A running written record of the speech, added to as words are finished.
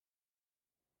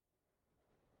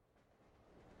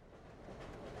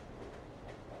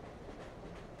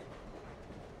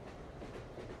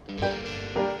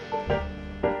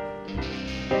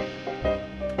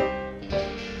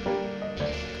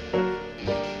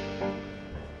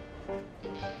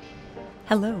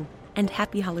Hello, and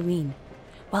happy Halloween.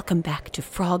 Welcome back to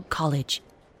Frog College.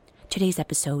 Today's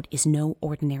episode is no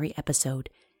ordinary episode,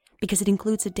 because it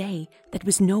includes a day that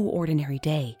was no ordinary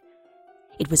day.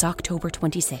 It was October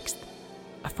 26th,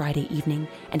 a Friday evening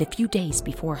and a few days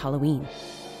before Halloween.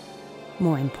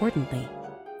 More importantly,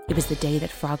 it was the day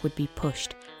that Frog would be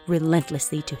pushed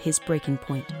relentlessly to his breaking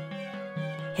point.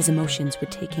 His emotions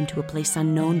would take him to a place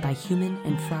unknown by human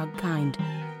and frog kind,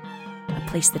 a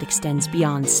place that extends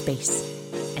beyond space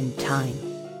and time.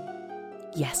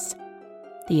 Yes,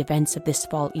 the events of this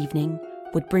fall evening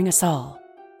would bring us all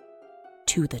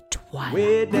to the twilight.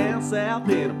 Way down south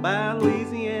in about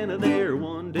Louisiana, there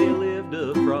one day lived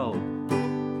a frog.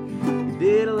 He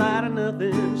did a lot of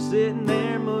nothing, just sitting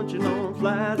there munching on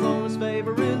flies on his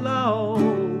favorite log.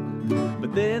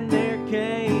 But then there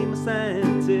came a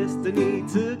scientist and he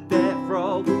took that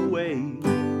frog away.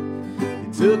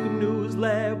 He took him to his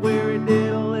lab where he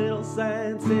did a little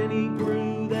science and he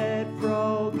grew that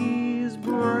froggy's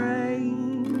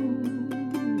brain.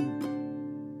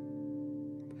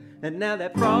 And now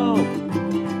that frog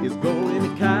is going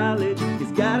to college.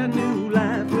 He's got a new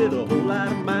life with a whole lot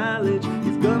of mileage.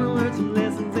 He's gonna learn some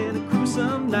lessons and accrue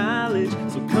some knowledge.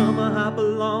 So come on, hop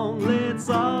along, let's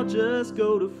all just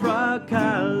go to Frog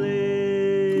College.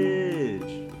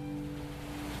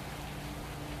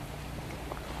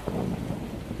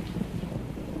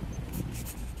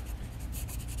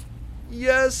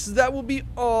 Yes, that will be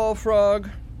all, Frog.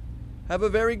 Have a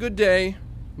very good day.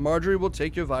 Marjorie will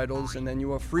take your vitals, and then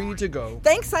you are free to go.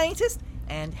 Thanks, scientist,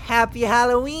 and happy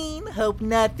Halloween. Hope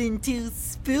nothing too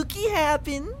spooky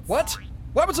happens. What?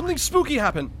 Why would something spooky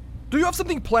happen? Do you have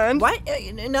something planned? What?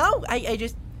 No,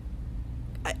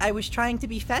 I was trying to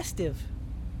be festive.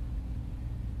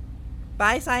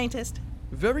 Bye, scientist.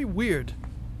 Very weird.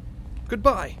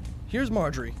 Goodbye. Here's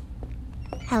Marjorie.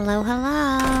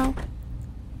 Hello.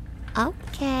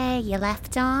 Okay, your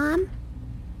left arm.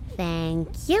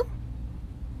 Thank you.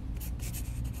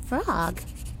 Frog,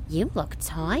 you look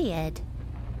tired.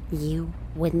 You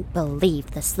wouldn't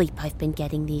believe the sleep I've been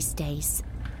getting these days.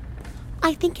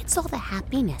 I think it's all the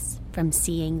happiness from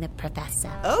seeing the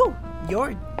professor. Oh,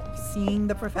 you're seeing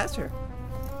the professor.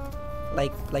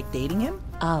 Like dating him?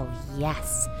 Oh,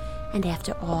 yes. And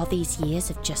after all these years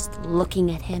of just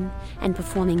looking at him and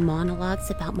performing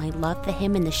monologues about my love for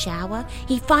him in the shower,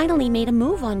 he finally made a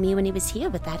move on me when he was here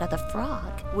with that other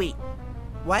frog. Wait,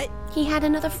 what? He had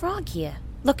another frog here.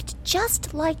 Looked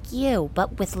just like you,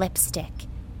 but with lipstick.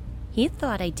 He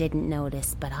thought I didn't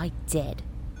notice, but I did.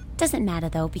 Doesn't matter,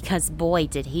 though, because boy,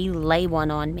 did he lay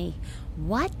one on me.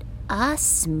 What a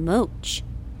smooch.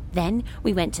 Then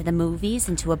we went to the movies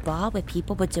and to a bar where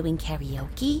people were doing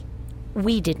karaoke.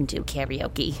 We didn't do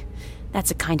karaoke.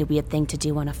 That's a kind of weird thing to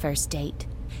do on a first date.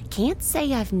 Can't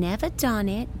say I've never done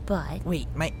it, but... Wait,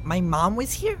 my mom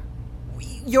was here?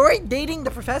 You're dating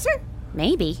the professor?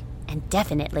 Maybe, and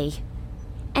definitely.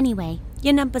 Anyway,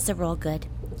 your numbers are all good.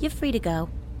 You're free to go.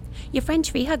 Your friend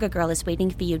Tree Hugger Girl is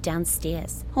waiting for you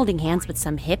downstairs, holding hands with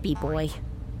some hippie boy.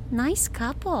 Nice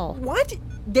couple. What?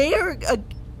 They're a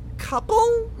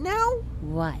couple now?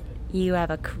 What? You have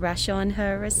a crush on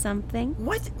her or something?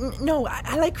 What? No,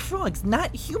 I like frogs,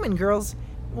 not human girls.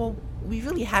 Well, we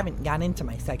really haven't gotten into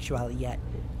my sexuality yet.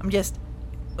 I'm just...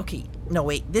 Okay, no,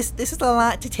 wait. This is a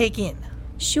lot to take in.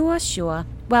 Sure.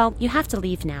 Well, you have to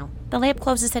leave now. The lab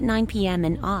closes at 9 p.m.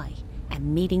 and I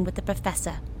am meeting with the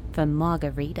professor for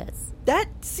margaritas. That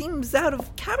seems out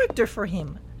of character for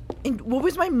him. And what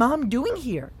was my mom doing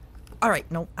here? All right,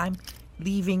 no, I'm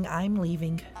leaving.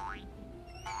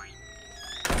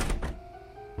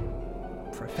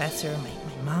 Professor, my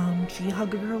mom, Tree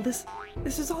Hugger Girl, this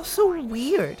is all so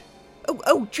weird.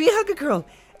 Oh, Tree Hugger Girl,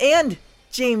 and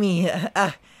Jamie,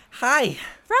 hi.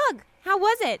 Frog, how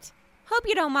was it? Hope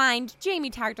you don't mind. Jamie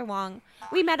tagged along.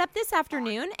 We met up this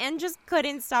afternoon and just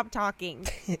couldn't stop talking.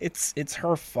 It's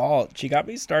her fault. She got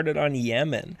me started on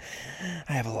Yemen.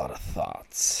 I have a lot of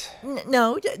thoughts.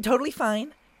 No, totally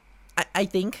fine. I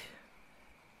think.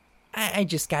 I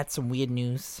just got some weird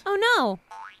news. Oh, no.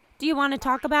 Do you want to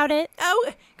talk about it?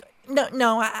 Oh,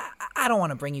 no, I don't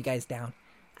want to bring you guys down.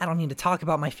 I don't need to talk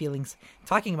about my feelings.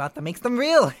 Talking about them makes them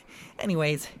real.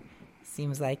 Anyways,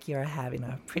 seems like you're having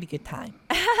a pretty good time.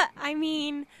 I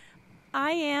mean,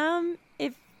 I am,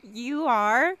 if you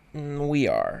are. We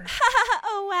are.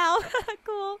 Oh, wow.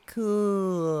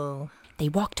 Cool. They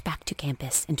walked back to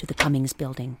campus and to the Cummings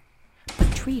building,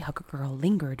 but Tree Hugger Girl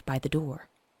lingered by the door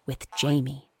with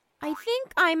Jamie. I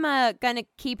think I'm gonna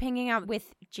keep hanging out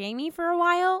with Jamie for a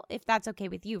while, if that's okay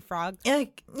with you, Frog.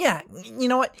 Yeah, you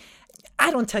know what?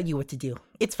 I don't tell you what to do.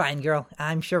 It's fine, girl.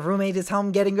 I'm sure roommate is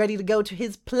home getting ready to go to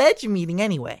his pledge meeting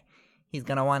anyway. He's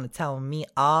gonna want to tell me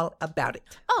all about it.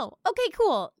 Oh, okay,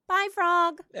 cool. Bye,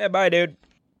 Frog. Yeah, bye, dude.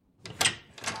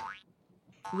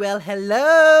 Well,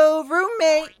 hello,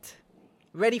 roommate.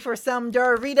 Ready for some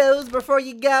Doritos before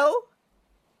you go?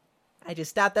 I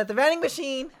just stopped at the vending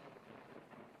machine.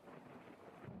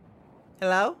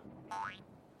 Hello?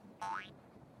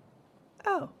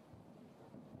 Oh.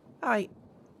 I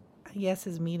guess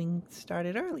his meeting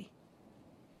started early.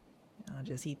 I'll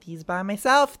just eat these by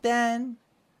myself then.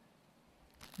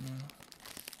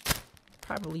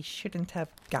 Probably shouldn't have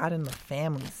gotten the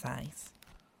family size.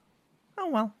 Oh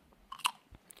well.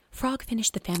 Frog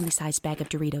finished the family-sized bag of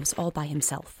Doritos all by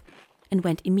himself and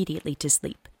went immediately to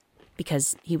sleep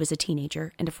because he was a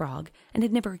teenager and a frog and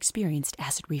had never experienced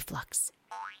acid reflux.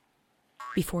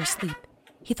 Before sleep,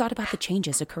 he thought about the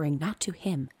changes occurring not to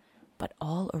him, but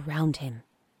all around him.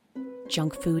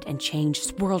 Junk food and change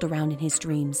swirled around in his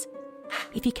dreams.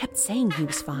 If he kept saying he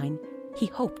was fine, he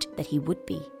hoped that he would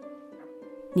be.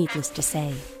 Needless to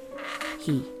say,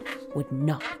 he would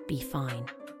not be fine.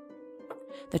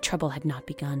 The trouble had not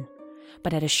begun,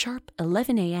 but at a sharp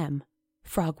 11 a.m.,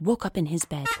 Frog woke up in his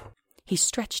bed. He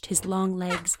stretched his long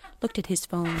legs, looked at his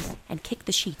phone, and kicked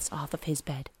the sheets off of his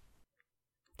bed.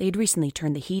 They had recently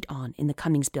turned the heat on in the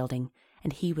Cummings building,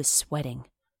 and he was sweating.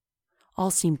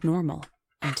 All seemed normal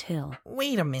until...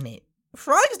 Wait a minute.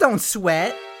 Frogs don't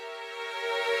sweat.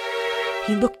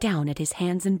 He looked down at his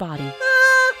hands and body.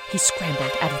 He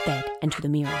scrambled out of bed and to the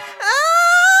mirror.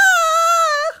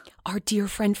 Our dear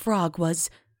friend Frog was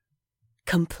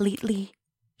completely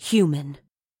human.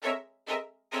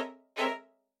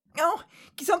 Oh,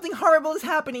 something horrible is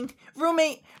happening.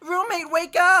 Roommate,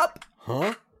 wake up!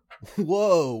 Huh?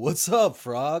 Whoa, what's up,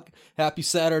 Frog? Happy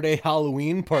Saturday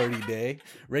Halloween party day.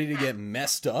 Ready to get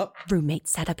messed up? Roommate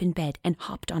sat up in bed and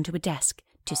hopped onto a desk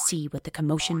to see what the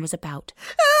commotion was about.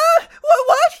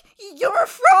 What? You're a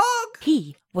frog?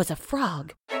 He was a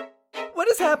frog. What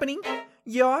is happening?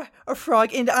 You're a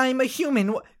frog and I'm a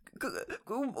human.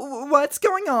 What's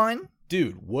going on?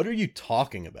 Dude, what are you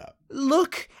talking about?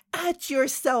 Look at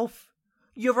yourself.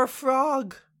 You're a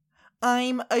frog.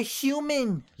 I'm a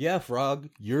human. Yeah, Frog,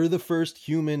 you're the first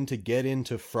human to get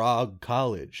into Frog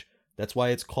College. That's why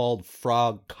it's called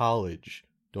Frog College.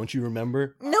 Don't you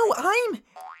remember? No,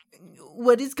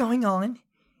 What is going on?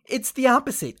 It's the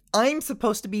opposite. I'm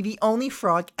supposed to be the only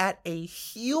frog at a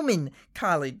human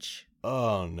college.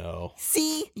 Oh, no.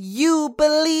 See? You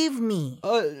believe me.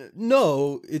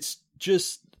 No, it's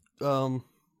just,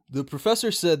 the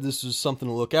professor said this was something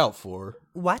to look out for.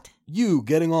 What? You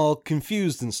getting all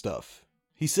confused and stuff.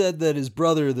 He said that his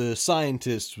brother, the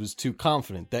scientist, was too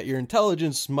confident, that your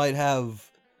intelligence might have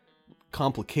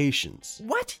complications.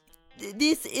 What?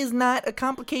 This is not a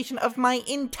complication of my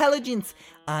intelligence.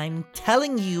 I'm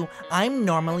telling you, I'm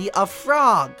normally a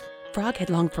frog. Frog had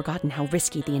long forgotten how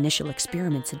risky the initial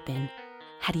experiments had been.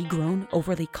 Had he grown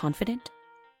overly confident?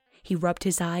 He rubbed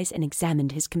his eyes and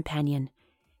examined his companion.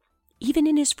 Even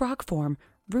in his frog form,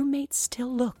 Roommate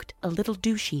still looked a little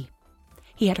douchey.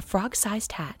 He had a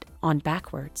frog-sized hat on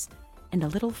backwards and a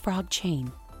little frog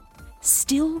chain.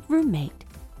 Still Roommate,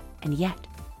 and yet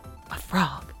a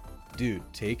frog. Dude,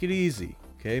 take it easy,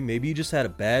 okay? Maybe you just had a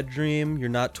bad dream. You're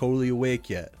not totally awake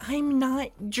yet. I'm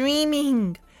not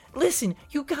dreaming. Listen,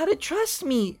 you gotta trust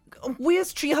me.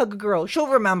 Where's Tree Hugger Girl? She'll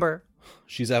remember.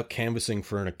 She's out canvassing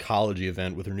for an ecology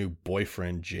event with her new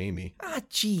boyfriend, Jamie. Ah,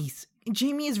 jeez.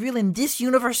 Jamie is real in this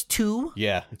universe too?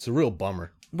 Yeah, it's a real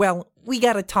bummer. Well, we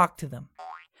gotta talk to them.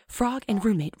 Frog and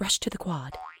Roommate rushed to the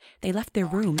quad. They left their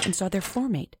room and saw their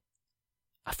floormate,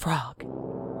 a frog.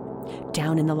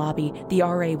 Down in the lobby, the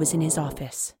RA was in his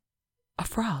office. A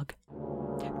frog.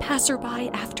 Passerby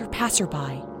after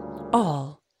passerby.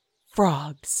 All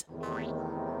frogs.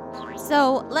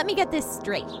 So, let me get this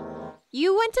straight.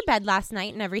 You went to bed last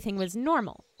night and everything was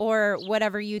normal, or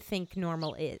whatever you think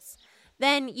normal is.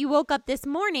 Then you woke up this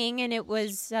morning and it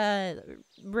was,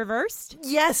 reversed?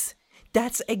 Yes,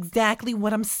 that's exactly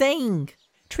what I'm saying.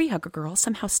 Tree Hugger Girl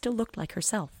somehow still looked like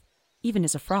herself, even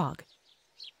as a frog.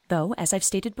 Though, as I've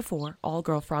stated before, all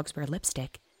girl frogs wear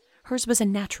lipstick, hers was a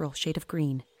natural shade of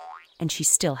green, and she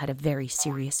still had a very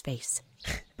serious face.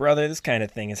 Brother, this kind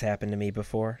of thing has happened to me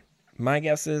before. My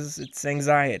guess is it's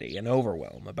anxiety and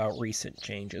overwhelm about recent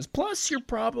changes. Plus, you're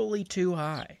probably too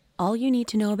high. All you need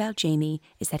to know about Jamie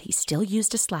is that he still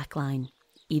used a slackline,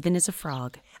 even as a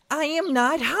frog. I am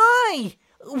not high.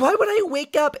 Why would I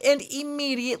wake up and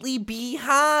immediately be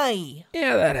high?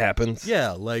 Yeah, that happens.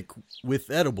 Yeah, like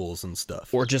with edibles and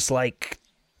stuff. Or just like,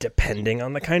 depending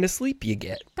on the kind of sleep you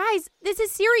get. Guys, this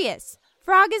is serious.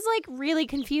 Frog is really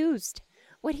confused.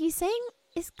 What he's saying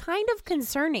is kind of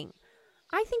concerning.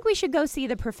 I think we should go see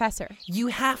the professor. You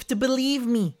have to believe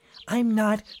me. I'm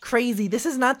not crazy. This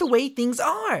is not the way things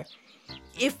are.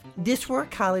 If this were a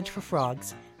college for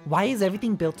frogs, why is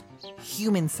everything built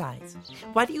human size?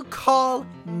 Why do you call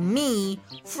me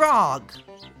Frog?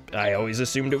 I always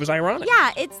assumed it was ironic.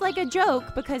 Yeah, it's like a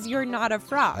joke because you're not a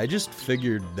frog. I just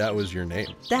figured that was your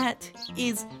name. That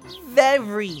is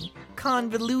very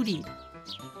convoluted.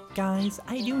 Guys,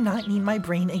 I do not need my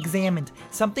brain examined.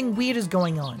 Something weird is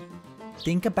going on.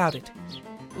 Think about it.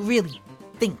 Really,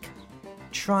 think.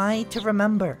 Try to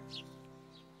remember.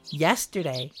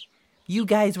 Yesterday, you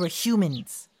guys were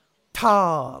humans.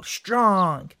 Tall,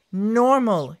 strong,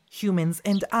 normal humans,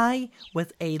 and I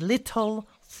was a little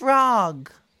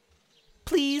frog.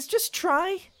 Please, just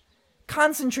try.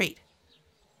 Concentrate.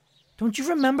 Don't you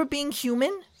remember being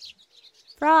human?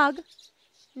 Frog?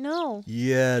 No.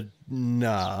 Yeah,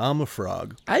 nah, I'm a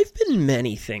frog. I've been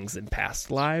many things in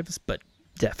past lives, but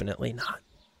definitely not.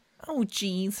 Oh,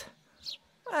 jeez.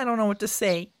 I don't know what to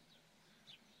say.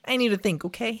 I need to think,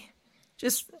 okay?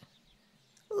 Just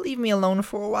leave me alone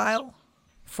for a while.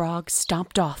 Frog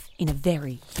stomped off in a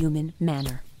very human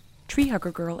manner. Tree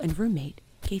Hugger Girl and roommate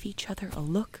gave each other a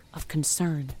look of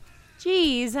concern.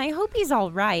 Geez, I hope he's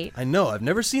all right. I know, I've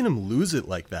never seen him lose it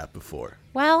like that before.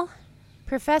 Well,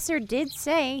 Professor did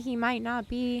say he might not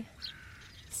be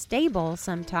stable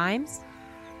sometimes.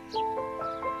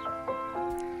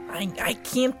 I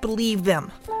can't believe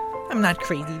them. I'm not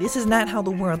crazy. This is not how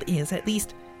the world is. At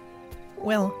least,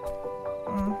 well,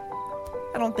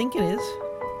 I don't think it is.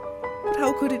 But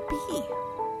how could it be?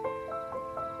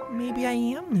 Maybe I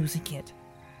am losing it.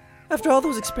 After all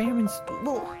those experiments,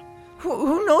 well,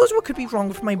 who knows what could be wrong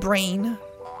with my brain?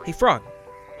 Hey, Frog,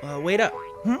 wait up.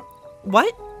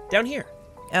 What? Down here.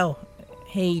 Oh,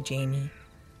 hey, Jamie.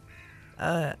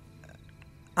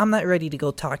 I'm not ready to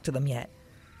go talk to them yet.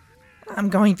 I'm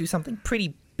going through something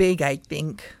pretty big, I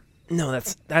think. No,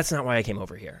 that's not why I came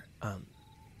over here.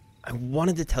 I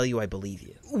wanted to tell you I believe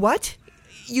you. What?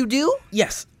 You do?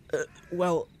 Yes.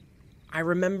 Well, I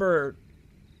remember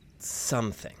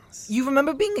some things. You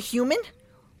remember being a human?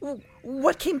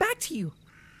 What came back to you?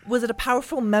 Was it a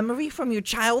powerful memory from your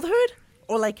childhood?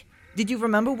 Or like, did you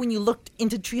remember when you looked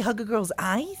into Tree Hugger Girl's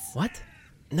eyes? What?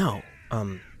 No,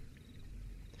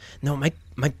 no, my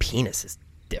penis is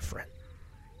different.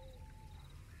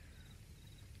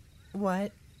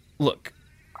 What? Look,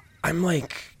 I'm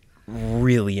like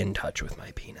really in touch with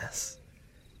my penis.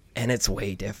 And it's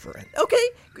way different. Okay,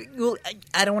 well,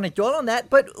 I don't want to dwell on that,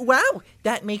 but wow,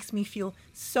 that makes me feel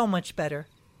so much better.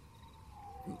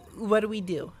 What do we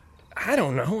do? I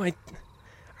don't know. I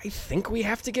think we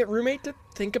have to get roommate to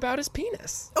think about his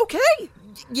penis. Okay,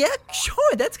 yeah,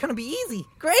 sure, that's gonna be easy.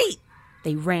 Great.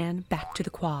 They ran back to the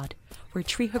quad, where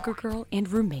Tree Hugger Girl and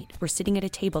roommate were sitting at a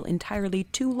table entirely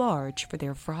too large for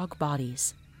their frog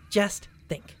bodies. Just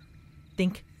think.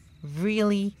 Think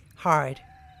really hard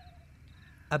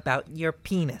about your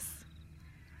penis.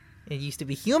 It used to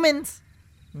be humans.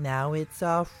 Now it's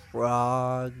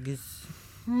frogs.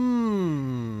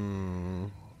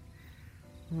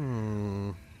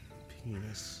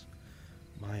 Penis.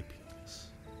 My penis.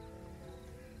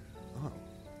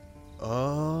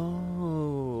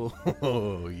 Oh,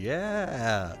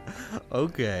 yeah.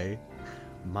 Okay.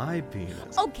 My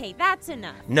penis. Okay, that's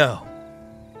enough. No.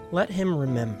 Let him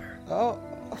remember.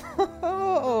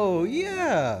 Oh,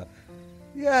 yeah.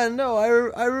 Yeah, no,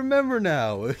 I remember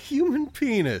now. A human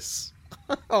penis.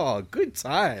 Oh, good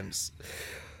times.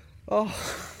 Oh,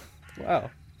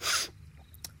 wow.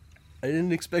 I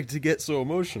didn't expect to get so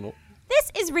emotional.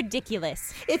 This is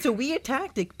ridiculous. It's a weird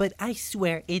tactic, but I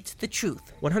swear it's the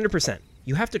truth. 100%.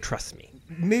 You have to trust me.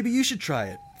 Maybe you should try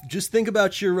it. Just think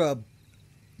about your,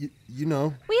 you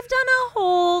know. We've done a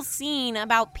whole scene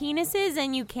about penises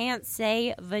and you can't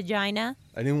say vagina.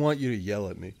 I didn't want you to yell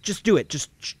at me. Just do it.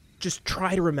 Just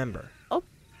try to remember. Oh.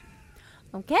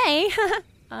 Okay.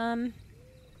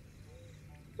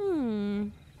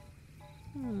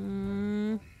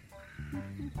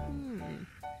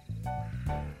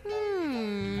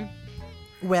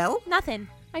 Well, Nothing.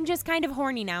 I'm just kind of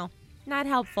horny now. Not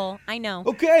helpful, I know.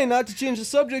 Okay, not to change the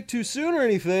subject too soon or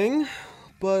anything,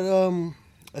 but,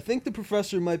 I think the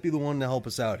professor might be the one to help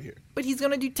us out here. but he's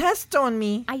gonna do tests on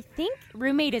me. I think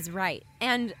roommate is right,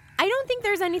 and I don't think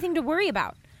there's anything to worry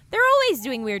about. They're always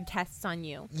doing weird tests on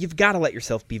you. You've got to let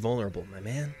yourself be vulnerable, my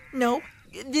man. No,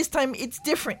 this time it's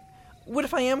different. What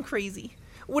if I am crazy?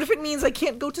 What if it means I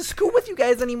can't go to school with you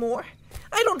guys anymore?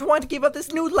 I don't want to give up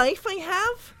this new life I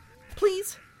have.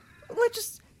 Please, let's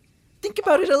just think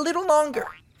about it a little longer.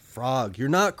 Frog, you're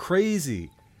not crazy.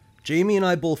 Jamie and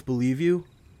I both believe you.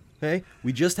 Okay?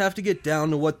 We just have to get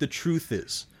down to what the truth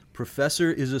is.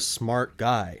 professor is a smart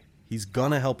guy. He's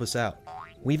gonna help us out.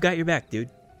 We've got your back, dude.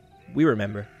 We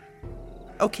remember.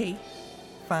 Okay,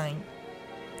 fine.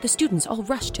 The students all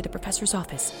rushed to the professor's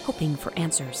office, hoping for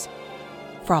answers.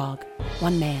 Frog,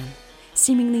 one man,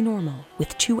 seemingly normal,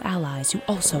 with two allies who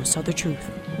also saw the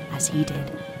truth, as he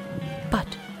did.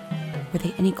 But were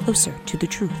they any closer to the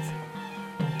truth?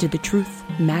 Did the truth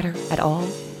matter at all?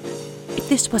 If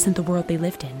this wasn't the world they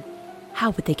lived in,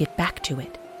 how would they get back to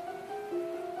it?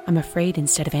 I'm afraid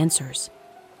instead of answers,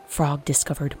 Frog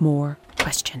discovered more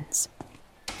questions.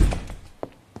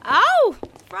 Ow!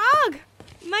 Frog!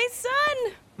 My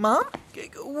son! Mom?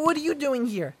 What are you doing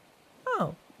here?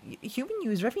 Oh, human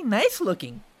you is very nice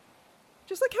looking.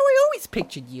 Just like how I always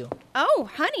pictured you. Oh,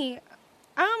 honey.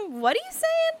 What are you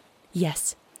saying?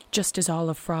 Yes, just as all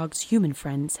of Frog's human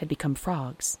friends had become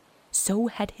frogs, so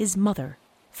had his mother,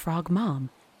 Frog Mom,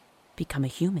 become a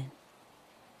human.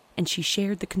 And she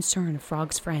shared the concern of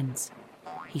Frog's friends.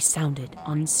 He sounded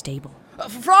unstable.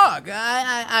 Frog,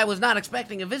 I was not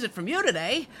expecting a visit from you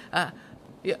today.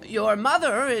 Your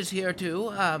mother is here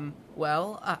too.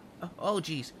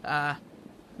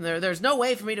 There's no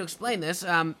way for me to explain this.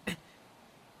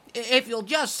 If you'll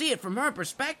just see it from her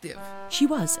perspective. She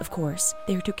was, of course,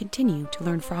 there to continue to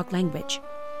learn frog language.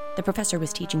 The professor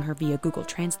was teaching her via Google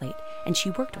Translate, and she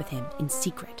worked with him in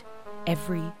secret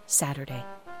every Saturday.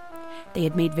 They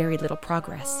had made very little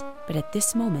progress, but at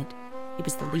this moment, it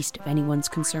was the least of anyone's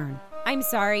concern. I'm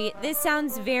sorry. This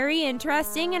sounds very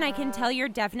interesting, and I can tell you're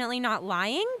definitely not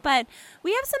lying, but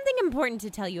we have something important to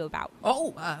tell you about.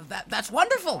 Oh, that's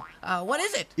wonderful. What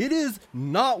is it? It is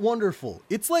not wonderful.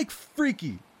 It's like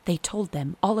freaky. They told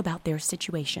them all about their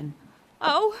situation.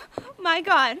 Oh, my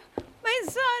God. My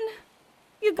son.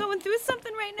 You going through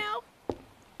something right now?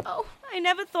 Oh, I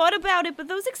never thought about it, but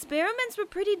those experiments were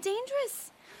pretty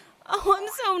dangerous. Oh, I'm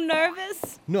so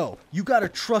nervous. No, you gotta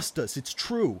trust us. It's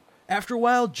true. After a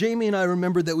while, Jamie and I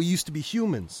remembered that we used to be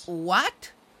humans.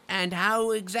 What? And how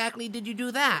exactly did you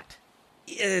do that?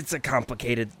 It's a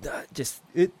complicated,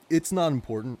 It's not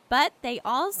important. But they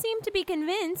all seem to be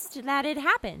convinced that it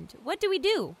happened. What do we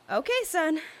do? Okay,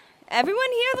 son.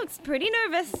 Everyone here looks pretty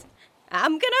nervous.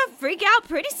 I'm gonna freak out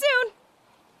pretty soon.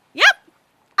 Yep,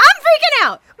 I'm freaking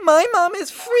out. My mom is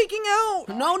freaking out.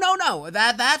 No.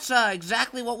 That's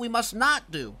exactly what we must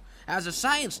not do. As a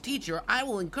science teacher, I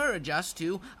will encourage us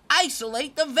to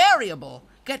isolate the variable,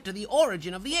 get to the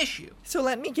origin of the issue. So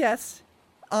let me guess.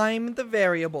 I'm the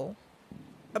variable.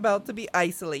 About to be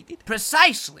isolated.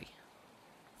 Precisely.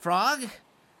 Frog,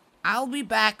 I'll be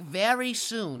back very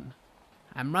soon.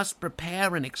 I must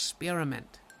prepare an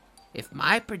experiment. If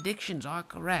my predictions are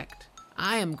correct,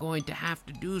 I am going to have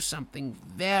to do something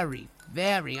very,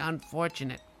 very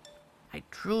unfortunate. I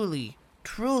truly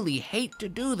hate to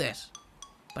do this,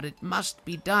 but it must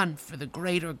be done for the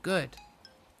greater good.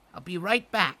 I'll be right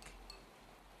back.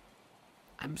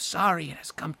 I'm sorry it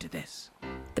has come to this.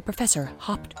 The professor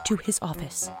hopped to his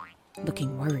office,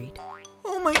 looking worried.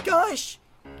 Oh my gosh.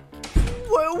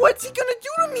 What's he gonna do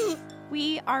to me?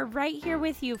 We are right here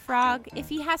with you, Frog. If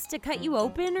he has to cut you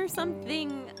open or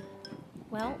something,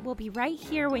 well, we'll be right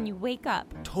here when you wake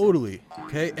up. Totally,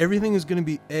 okay? Everything is gonna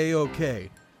be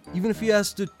A-okay. Even if he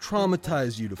has to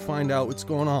traumatize you to find out what's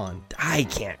going on. I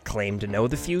can't claim to know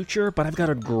the future, but I've got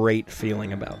a great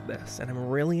feeling about this, and I'm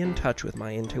really in touch with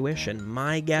my intuition.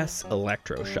 My guess,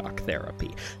 electroshock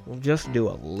therapy. We'll just do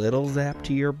a little zap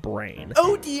to your brain.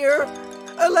 Oh dear!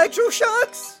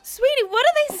 Electroshocks? Sweetie, what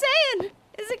are they saying?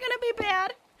 Is it gonna be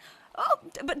bad? Oh,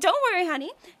 but don't worry,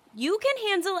 honey. You can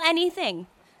handle anything,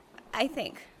 I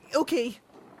think. Okay.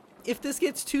 If this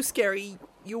gets too scary,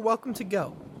 you're welcome to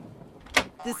go.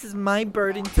 This is my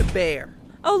burden to bear.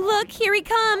 Oh, look, here he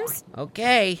comes.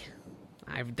 Okay,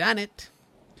 I've done it.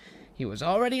 He was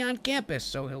already on campus,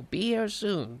 so he'll be here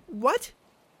soon. What?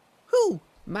 Who?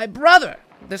 My brother,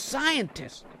 the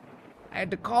scientist. I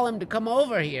had to call him to come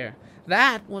over here.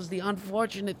 That was the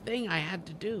unfortunate thing I had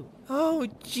to do. Oh,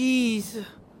 jeez.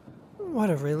 What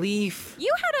a relief.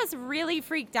 You had us really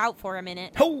freaked out for a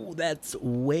minute. Oh, that's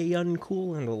way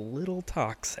uncool and a little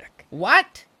toxic.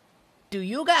 What? Do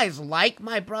you guys like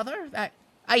my brother?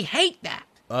 I hate that.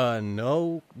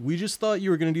 No. We just thought you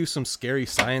were gonna do some scary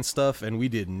science stuff, and we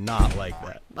did not like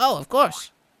that. Oh, of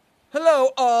course.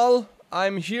 Hello, all.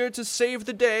 I'm here to save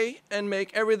the day and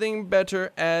make everything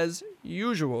better as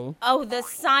usual. Oh, the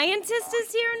scientist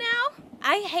is here now?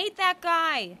 I hate that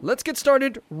guy. Let's get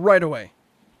started right away.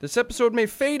 This episode may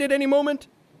fade at any moment,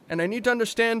 and I need to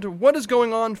understand what is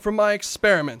going on for my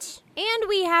experiments. And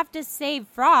we have to save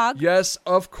Frog. Yes,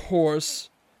 of course.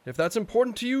 If that's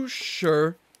important to you,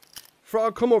 sure.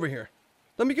 Frog, come over here.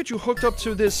 Let me get you hooked up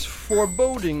to this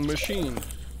foreboding machine.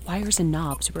 Wires and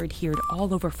knobs were adhered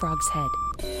all over Frog's head.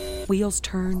 Wheels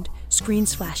turned,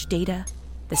 screens flashed data.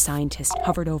 The scientist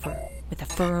hovered over with a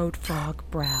furrowed frog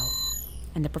brow,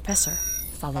 and the professor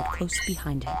followed close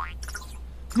behind him.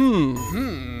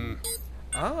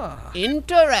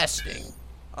 Interesting.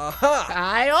 Aha!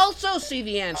 I also see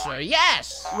the answer,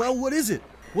 yes! Well, what is it?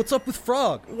 What's up with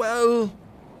Frog? Well,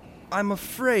 I'm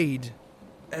afraid,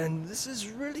 and this is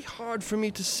really hard for me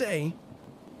to say,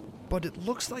 but it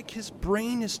looks like his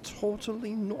brain is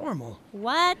totally normal.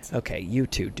 What? Okay, you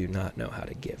two do not know how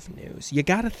to give news. You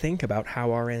gotta think about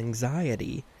how our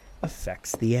anxiety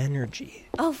affects the energy.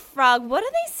 Oh, Frog, what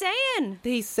are they saying?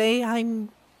 They say I'm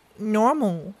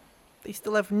normal. They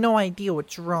still have no idea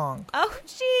what's wrong. Oh,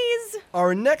 jeez.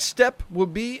 Our next step will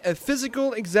be a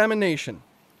physical examination.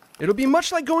 It'll be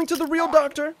much like going to the real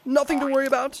doctor, nothing to worry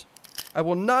about. I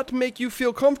will not make you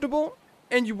feel comfortable,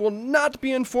 and you will not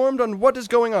be informed on what is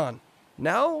going on.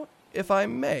 Now, if I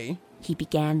may... He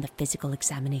began the physical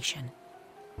examination.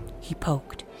 He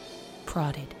poked,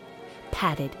 prodded,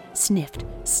 patted, sniffed,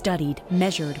 studied,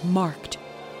 measured, marked.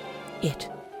 It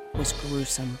was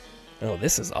gruesome. Oh,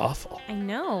 this is awful. I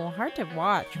know. Hard to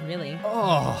watch, really.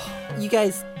 You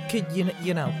guys could,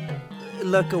 you know,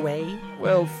 look away.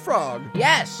 Well, Frog.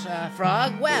 Yes,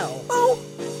 Frog, well.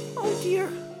 Oh dear.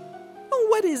 Oh,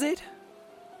 what is it?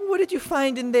 What did you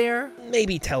find in there?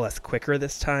 Maybe tell us quicker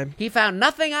this time. He found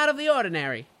nothing out of the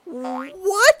ordinary.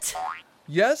 What?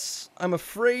 Yes, I'm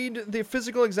afraid the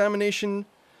physical examination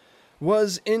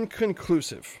was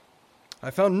inconclusive. I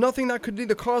found nothing that could be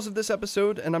the cause of this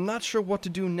episode, and I'm not sure what to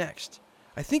do next.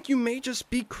 I think you may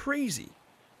just be crazy.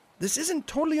 This isn't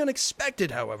totally unexpected,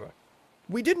 however.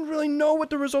 We didn't really know what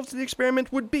the results of the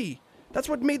experiment would be. That's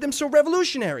what made them so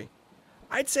revolutionary.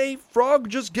 I'd say, Frog,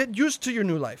 just get used to your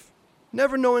new life.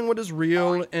 Never knowing what is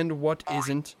real and what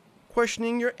isn't.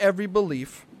 Questioning your every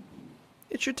belief.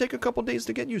 It should take a couple days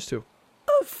to get used to.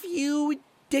 A few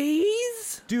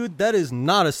days? Dude, that is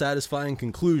not a satisfying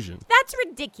conclusion. That's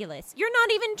ridiculous. You're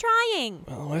not even trying.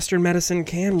 Well, Western medicine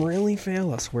can really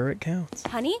fail us where it counts.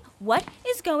 Honey, what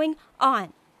is going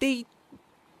on? They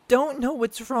don't know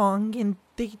what's wrong, and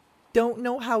they don't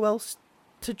know how else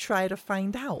to try to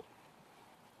find out.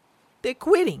 They're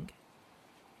quitting.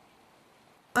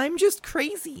 I'm just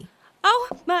crazy. Oh,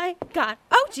 my God.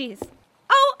 Oh, jeez.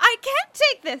 Oh, I can't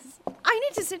take this. I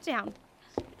need to sit down.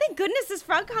 Thank goodness this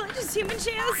Frog College is human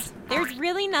chairs. There's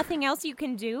really nothing else you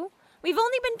can do. We've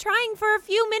only been trying for a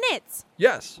few minutes.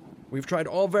 Yes, we've tried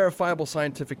all verifiable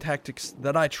scientific tactics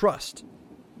that I trust.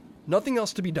 Nothing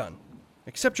else to be done.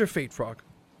 Accept your fate, Frog.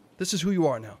 This is who you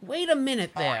are now. Wait a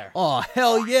minute there. Aw,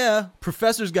 hell yeah.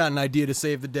 Professor's got an idea to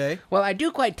save the day. Well, I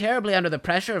do quite terribly under the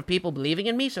pressure of people believing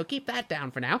in me, so keep that down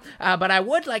for now. But I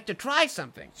would like to try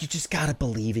something. You just gotta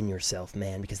believe in yourself,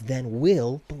 man, because then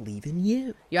we'll believe in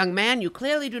you. Young man, you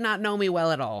clearly do not know me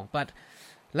well at all, but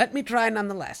let me try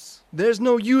nonetheless. There's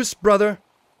no use, brother.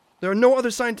 There are no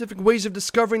other scientific ways of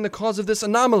discovering the cause of this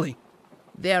anomaly.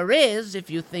 There is,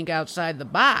 if you think outside the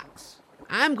box.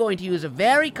 I'm going to use a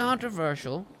very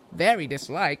controversial, very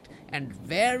disliked, and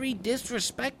very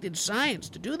disrespected science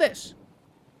to do this.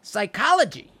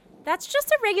 Psychology. That's just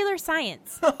a regular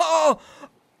science.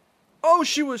 Oh,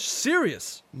 she was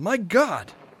serious. My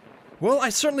God. Well, I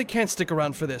certainly can't stick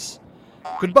around for this.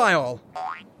 Goodbye, all.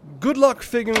 Good luck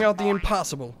figuring out the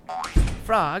impossible.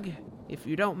 Frog, if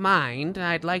you don't mind,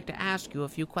 I'd like to ask you a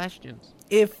few questions.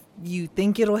 If you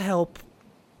think it'll help,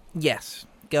 yes,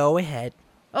 go ahead.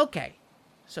 Okay,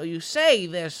 so you say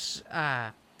this,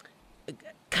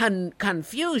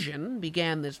 confusion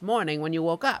began this morning when you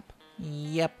woke up.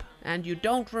 Yep. And you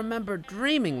don't remember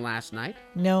dreaming last night.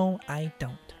 No, I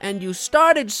don't. And you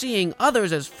started seeing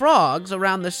others as frogs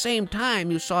around the same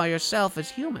time you saw yourself as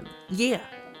human. Yeah,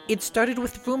 it started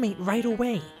with roommate right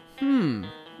away.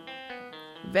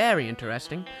 Very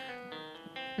interesting.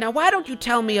 Now, why don't you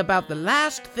tell me about the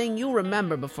last thing you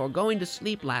remember before going to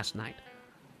sleep last night?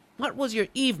 What was your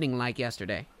evening like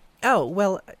yesterday? Oh,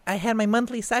 well, I had my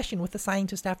monthly session with the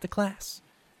scientist after class.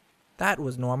 That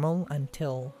was normal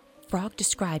until... Frog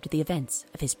described the events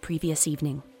of his previous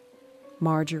evening.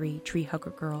 Marjorie, tree hugger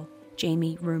girl,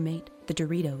 Jamie, roommate, the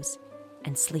Doritos,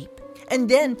 and sleep. And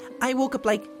then I woke up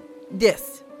like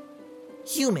this.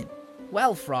 Human.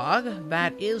 Well, Frog,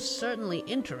 that is certainly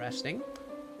interesting.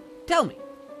 Tell me,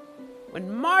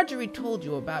 when Marjorie told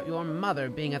you about your mother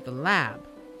being at the lab,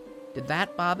 did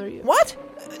that bother you? What?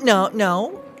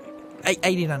 No. I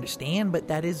didn't understand, but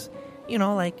that is,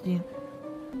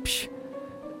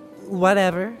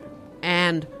 whatever.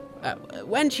 And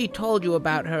when she told you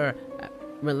about her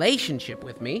relationship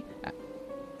with me,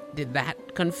 did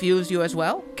that confuse you as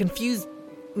well? Confuse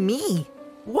me?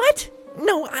 What?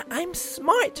 No, I'm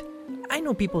smart. I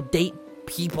know people date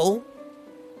people.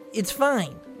 It's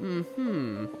fine.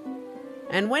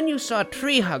 And when you saw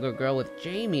Tree Hugger Girl with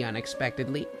Jamie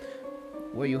unexpectedly,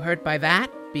 were you hurt by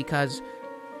that? Because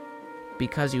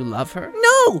you love her?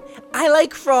 No! I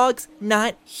like frogs,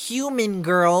 not human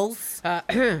girls.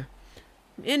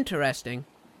 Interesting.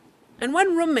 And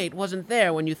when roommate wasn't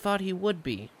there when you thought he would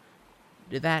be,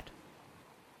 did that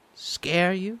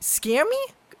scare you? Scare me?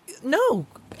 No,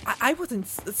 I wasn't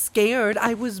scared.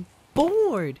 I was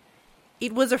bored.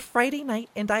 It was a Friday night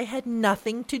and I had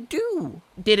nothing to do.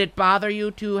 Did it bother you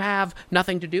to have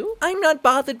nothing to do? I'm not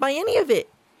bothered by any of it.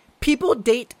 People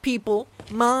date people.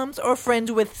 Moms are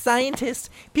friends with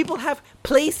scientists. People have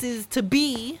places to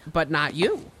be. But not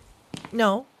you.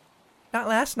 No, not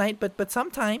last night, but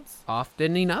sometimes.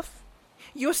 Often enough?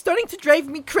 You're starting to drive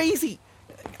me crazy.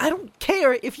 I don't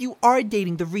care if you are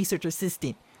dating the research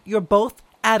assistant. You're both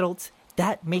adults.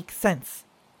 That makes sense.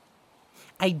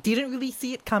 I didn't really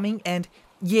see it coming, and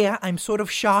yeah, I'm sort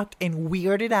of shocked and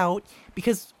weirded out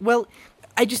because, well,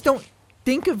 I just don't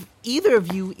think of either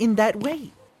of you in that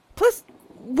way. Plus,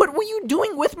 what were you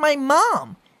doing with my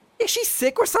mom? Is she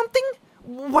sick or something?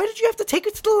 Why did you have to take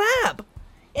her to the lab?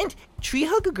 And Tree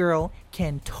Hugger Girl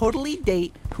can totally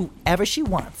date whoever she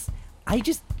wants. I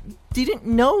just didn't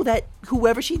know that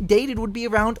whoever she dated would be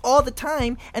around all the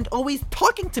time and always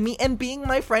talking to me and being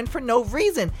my friend for no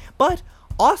reason. But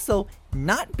also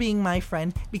not being my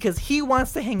friend because he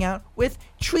wants to hang out with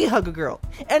Tree Hugger Girl.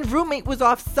 And roommate was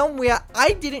off somewhere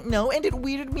I didn't know, and it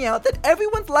weirded me out that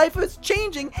everyone's life was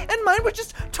changing and mine was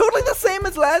just totally the same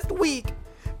as last week.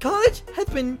 College has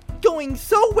been going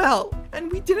so well,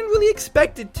 and we didn't really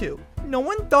expect it to. No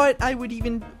one thought I would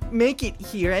even make it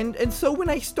here, and so when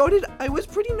I started, I was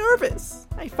pretty nervous.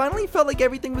 I finally felt like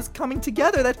everything was coming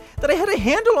together, that I had a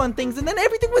handle on things, and then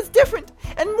everything was different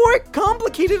and more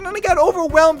complicated, and then I got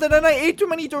overwhelmed, and then I ate too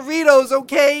many Doritos,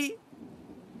 okay?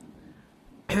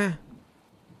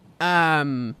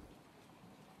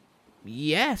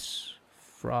 Yes,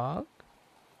 Frog.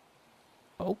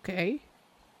 Okay.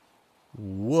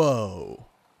 Whoa.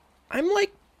 I'm,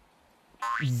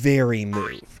 very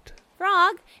moved.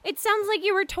 Frog, it sounds like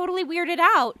you were totally weirded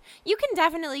out. You can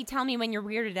definitely tell me when you're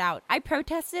weirded out. I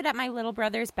protested at my little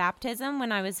brother's baptism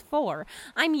when I was 4.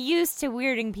 I'm used to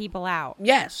weirding people out.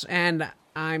 Yes, and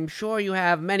I'm sure you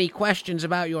have many questions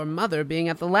about your mother being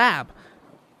at the lab.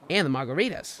 And the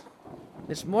margaritas.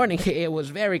 This morning, it was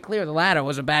very clear the latter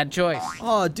was a bad choice.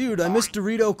 Aw, dude, I missed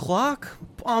Dorito Clock?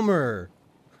 Bummer.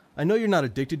 I know you're not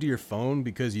addicted to your phone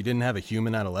because you didn't have a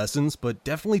human adolescence, but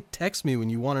definitely text me when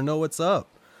you want to know what's up.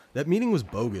 That meeting was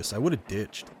bogus. I would have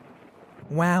ditched.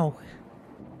 Wow.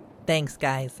 Thanks,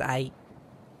 guys. I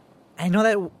know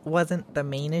that wasn't the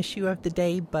main issue of the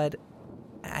day, but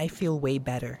I feel way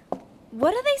better.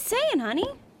 What are they saying, honey?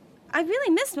 I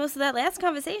really missed most of that last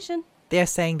conversation. They're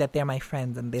saying that they're my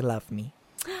friends and they love me.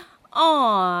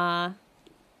 Aww.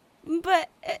 But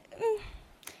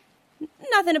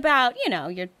nothing about,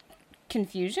 your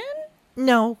confusion?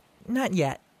 No, not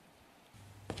yet.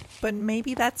 But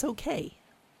maybe that's okay.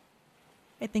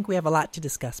 I think we have a lot to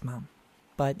discuss, Mom.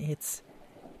 But it's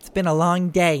been a long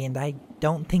day and I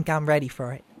don't think I'm ready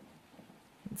for it.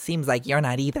 It seems like you're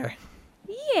not either.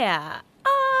 Yeah.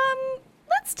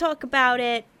 Let's talk about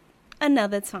it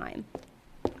another time.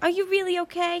 Are you really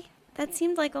okay? That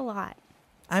seemed like a lot.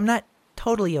 I'm not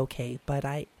totally okay, but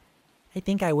I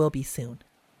think I will be soon.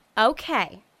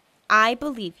 Okay. I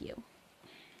believe you.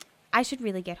 I should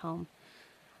really get home.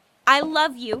 I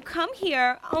love you. Come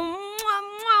here.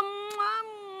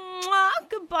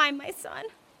 Goodbye, my son.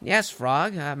 Yes,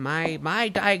 Frog. My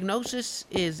diagnosis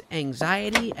is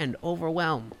anxiety and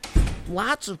overwhelm.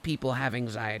 Lots of people have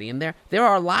anxiety, and there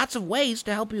are lots of ways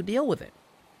to help you deal with it.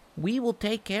 We will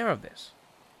take care of this.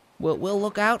 We'll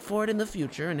look out for it in the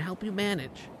future and help you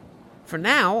manage. For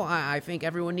now, I think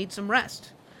everyone needs some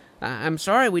rest. I'm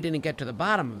sorry we didn't get to the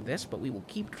bottom of this, but we will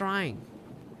keep trying.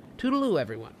 Toodaloo,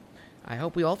 everyone. I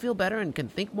hope we all feel better and can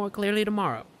think more clearly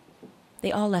tomorrow.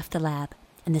 They all left the lab,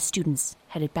 and the students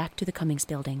headed back to the Cummings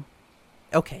building.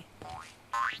 Okay.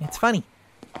 It's funny.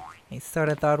 I sort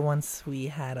of thought once we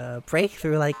had a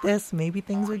breakthrough like this, maybe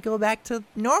things would go back to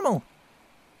normal.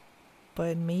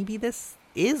 But maybe this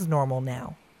is normal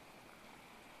now.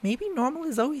 Maybe normal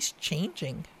is always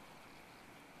changing.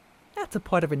 That's a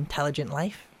part of intelligent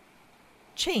life.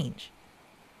 Change.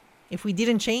 If we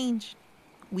didn't change,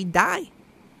 we'd die.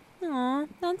 Aw,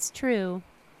 that's true.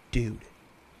 Dude,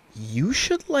 you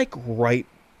should, write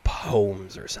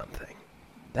poems or something.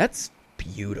 That's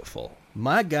beautiful.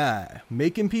 My guy,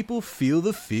 making people feel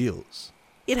the feels.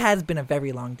 It has been a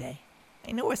very long day.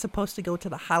 I know we're supposed to go to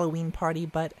the Halloween party,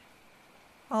 but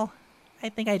Well, I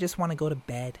think I just want to go to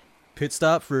bed. Pit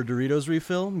stop for a Doritos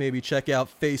refill? Maybe check out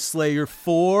Face Slayer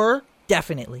 4?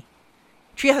 Definitely.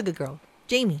 Tree Hugger Girl,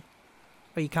 Jamie,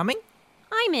 are you coming?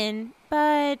 I'm in,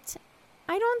 but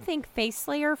I don't think Face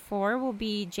Slayer 4 will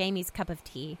be Jamie's cup of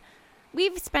tea.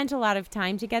 We've spent a lot of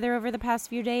time together over the past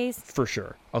few days. For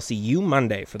sure. I'll see you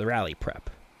Monday for the rally prep.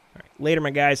 All right. Later,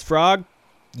 my guys. Frog,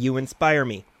 you inspire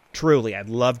me. Truly, I'd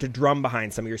love to drum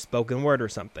behind some of your spoken word or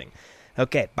something.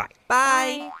 Okay, bye.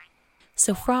 Bye.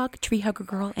 So Frog, Tree Hugger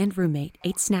Girl, and roommate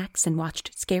ate snacks and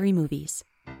watched scary movies.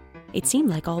 It seemed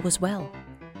like all was well.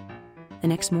 The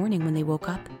next morning when they woke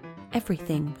up,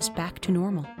 everything was back to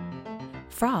normal.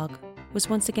 Frog was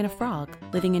once again a frog,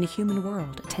 living in a human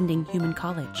world, attending human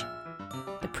college.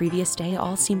 The previous day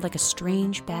all seemed like a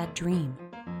strange, bad dream.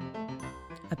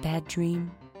 A bad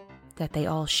dream that they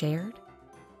all shared?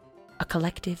 A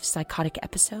collective psychotic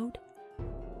episode?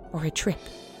 Or a trip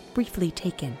briefly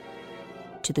taken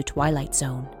to the Twilight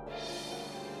Zone?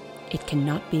 It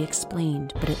cannot be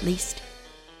explained, but at least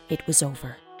it was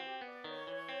over.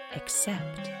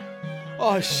 Except...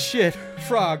 Oh shit,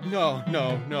 Frog, no.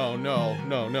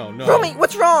 Roommate,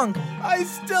 what's wrong? I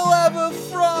still have a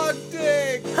frog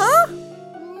dick! Huh?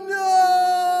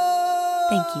 No!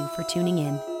 Thank you for tuning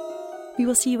in. We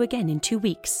will see you again in 2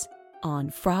 weeks on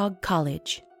Frog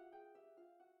College.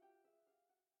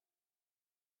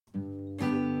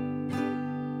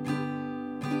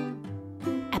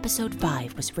 Episode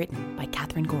 5 was written by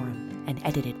Catherine Gorham and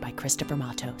edited by Christopher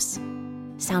Matos.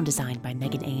 Sound design by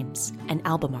Megan Ames and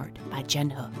album art by Jen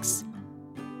Hooks.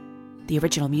 The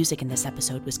original music in this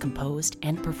episode was composed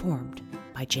and performed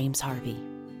by James Harvey.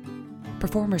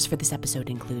 Performers for this episode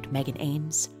include Megan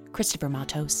Ames, Christopher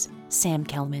Matos, Sam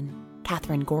Kelman,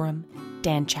 Catherine Gorham,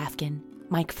 Dan Chafkin,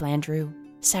 Mike Flandrew,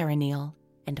 Sarah Neal,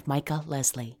 and Micah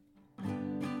Leslie.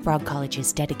 Frog College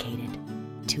is dedicated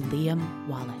to Liam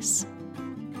Wallace.